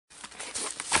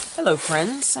Hello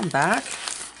friends, I'm back.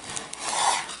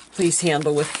 Please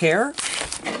handle with care.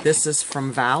 This is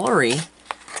from Valerie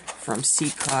from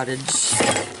Cottage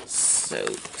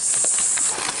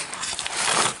Soaps.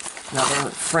 Another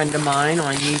friend of mine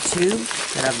on YouTube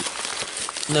that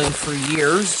I've known for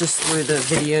years just through the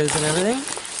videos and everything.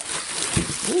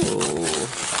 Ooh.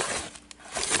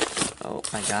 Oh,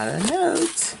 I got a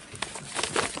note.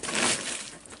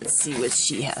 Let's see what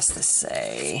she has to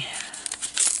say.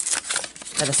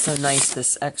 That is so nice,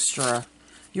 this extra.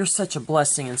 You're such a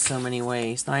blessing in so many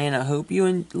ways. Diana, I hope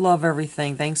you love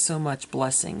everything. Thanks so much.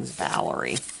 Blessings,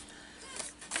 Valerie.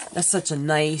 That's such a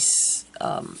nice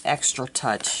extra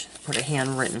touch. Put a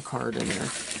handwritten card in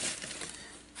there.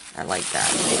 I like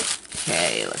that.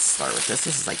 Okay, let's start with this.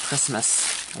 This is like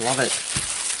Christmas. I love it.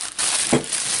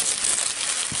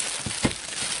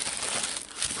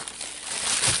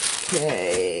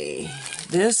 Okay.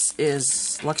 This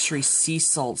is Luxury Sea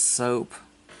Salt Soap.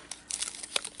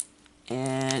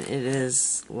 And it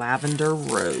is Lavender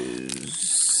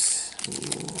Rose.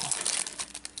 Ooh.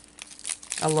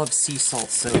 I love sea salt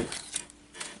soap.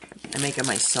 I make it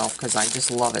myself because I just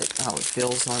love it, how it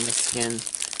feels on the skin.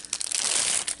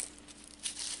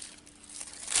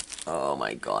 Oh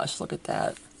my gosh, look at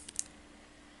that.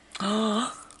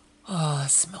 Oh, it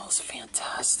smells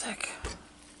fantastic.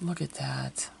 Look at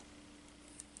that.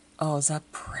 Oh, is that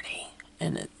pretty?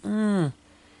 And it,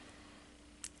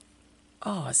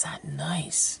 oh, is that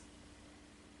nice?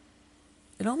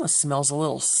 It almost smells a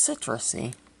little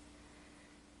citrusy.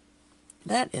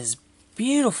 That is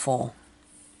beautiful.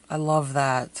 I love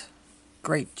that.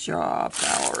 Great job,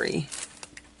 Valerie.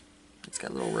 It's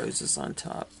got little roses on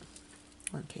top.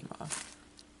 One came off.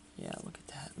 Yeah, look at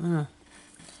that.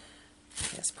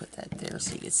 Let's put that there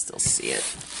so you can still see it.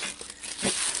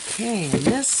 Okay, and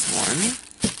this one,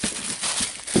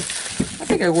 I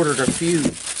think I ordered a few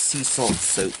sea salt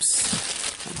soaps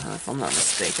from her, if I'm not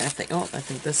mistaken. I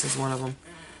think this is one of them.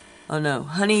 Oh no,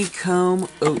 honeycomb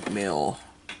oatmeal.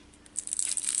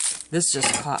 This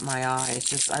just caught my eye. It's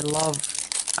just, I love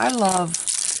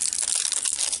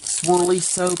swirly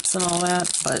soaps and all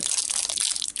that, but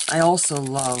I also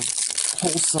love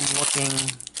wholesome looking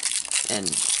and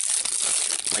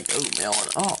like oatmeal.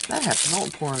 And oh, that has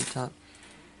milk pour on top.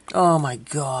 Oh my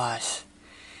gosh.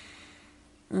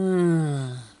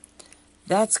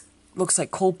 That's looks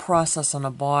like cold process on the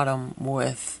bottom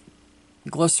with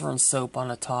glycerin soap on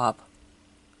the top.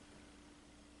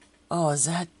 Oh, is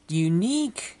that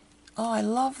unique? Oh, I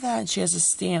love that. She has a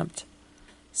stamped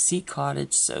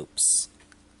Cottage soaps.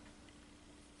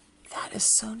 That is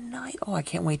so nice. Oh, I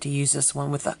can't wait to use this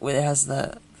one with it has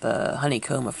the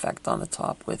honeycomb effect on the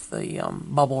top with the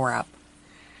bubble wrap.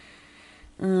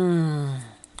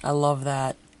 I love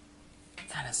that.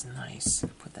 That is nice.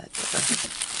 Put that there.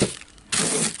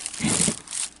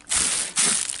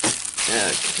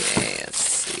 Okay, let's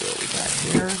see what we got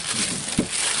here.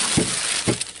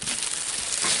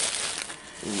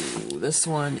 Ooh, this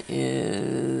one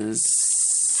is...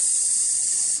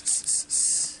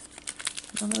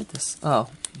 I don't know what this... Oh,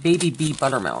 Baby Bee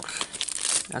Buttermilk.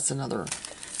 That's another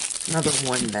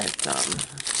one that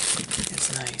is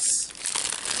nice.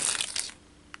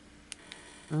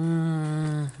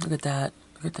 Look at that.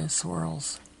 Look at those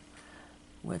swirls.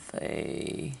 With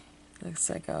a... Looks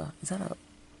like a... Is that a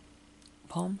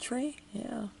palm tree?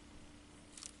 Yeah.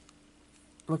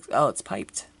 Looks... Oh, it's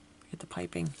piped. Look at the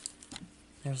piping.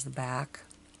 There's the back.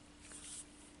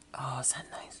 Oh, is that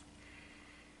nice?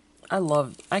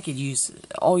 I could use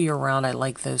all year round. I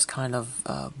like those kind of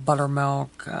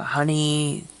buttermilk,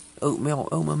 honey, oatmeal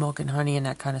milk and honey and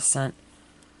that kind of scent.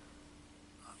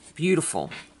 Beautiful.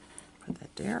 Put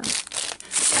that there.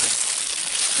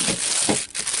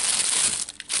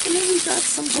 And then we got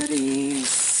some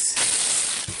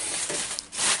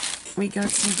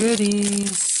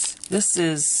goodies. This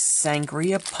is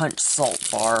Sangria Punch Salt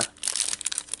Bar.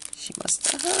 She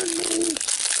must have heard me.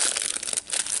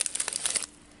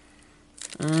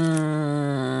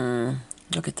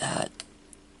 Look at that.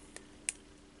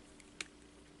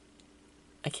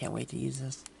 I can't wait to use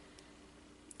this.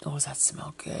 Oh, does that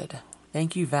smell good?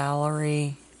 Thank you,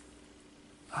 Valerie.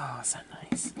 Oh, is that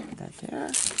nice? Put that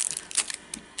there.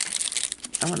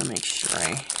 I want to make sure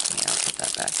I'll put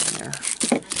that back in there.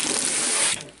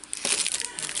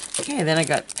 Okay, then I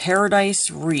got Paradise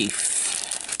Reef.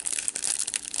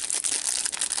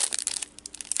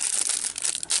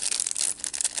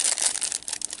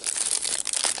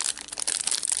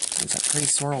 Those are pretty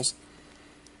swirls.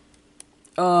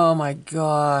 Oh my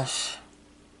gosh.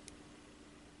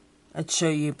 I'd show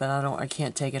you, but I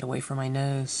can't take it away from my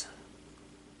nose.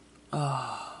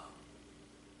 Oh.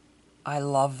 I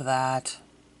love that.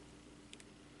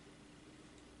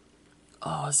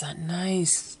 Oh, is that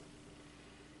nice?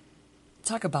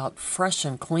 Talk about fresh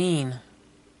and clean.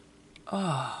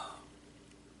 Oh,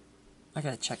 I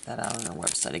gotta check that out on their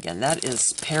website again. That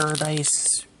is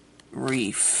Paradise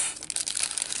Reef.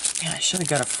 Man, I should have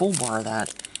got a full bar of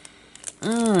that.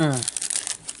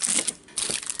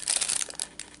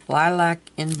 Lilac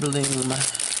in Bloom.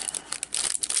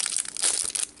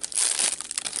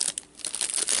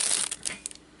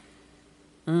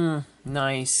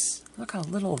 Nice. Look how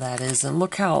little that is, and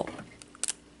look how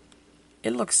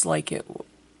it looks like it.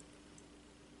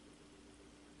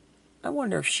 I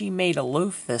wonder if she made a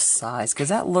loaf this size, because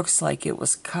that looks like it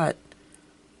was cut.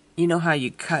 You know how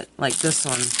you cut, like this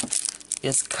one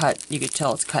is cut, you could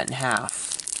tell it's cut in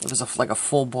half. It was like a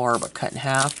full bar, but cut in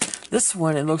half. This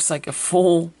one, it looks like a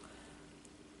full,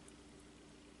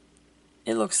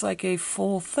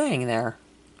 thing there.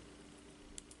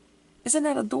 Isn't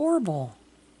that adorable?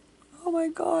 Oh my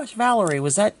gosh, Valerie,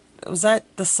 was that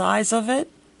the size of it?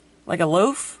 Like a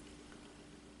loaf?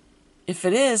 If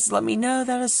it is, let me know.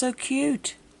 That is so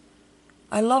cute.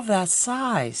 I love that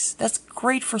size. That's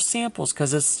great for samples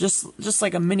because it's just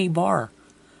like a mini bar.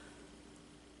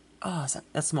 Oh,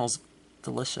 that smells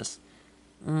delicious.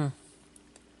 I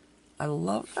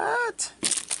love that.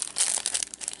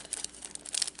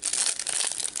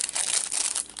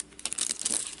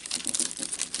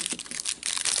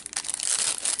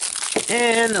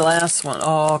 And the last one,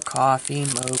 oh, coffee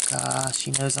mocha.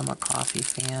 She knows I'm a coffee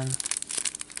fan. In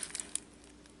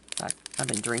fact, I've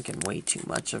been drinking way too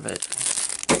much of it.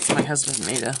 My husband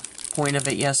made a point of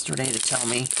it yesterday to tell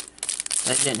me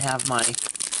that I didn't have my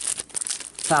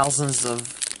thousands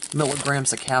of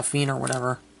milligrams of caffeine or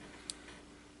whatever.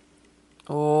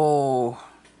 Oh.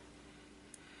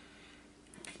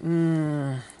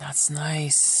 That's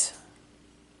nice.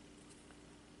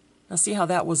 Now see how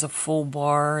that was a full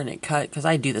bar and it cut, because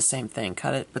I do the same thing,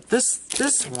 cut it. But this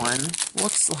one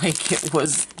looks like it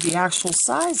was the actual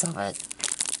size of it,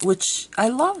 which I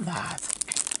love that.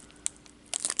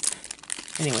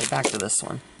 Anyway, back to this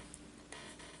one.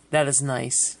 That is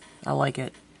nice. I like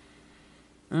it.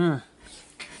 Well,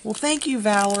 thank you,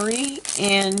 Valerie,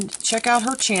 and check out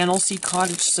her channel, see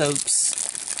Cottage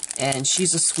Soaps, and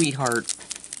she's a sweetheart.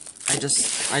 I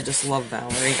just love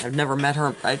Valerie. I've never met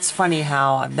her. It's funny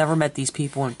how I've never met these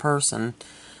people in person,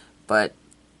 but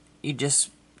you just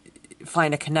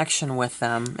find a connection with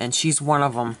them, and she's one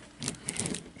of them.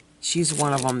 She's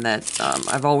one of them that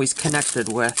I've always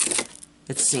connected with,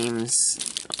 it seems,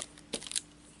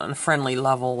 on a friendly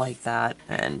level like that,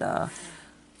 and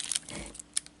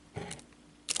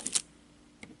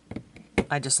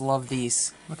I just love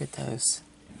these. Look at those.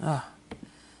 Oh.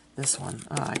 This one.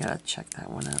 Oh, I gotta check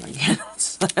that one out again.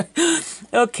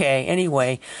 Okay,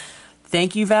 anyway.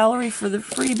 Thank you, Valerie, for the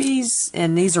freebies.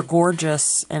 And these are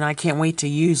gorgeous, and I can't wait to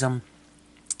use them.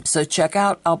 So check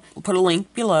out, I'll put a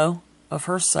link below of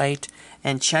her site,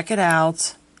 and check it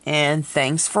out. And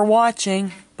thanks for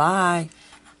watching. Bye.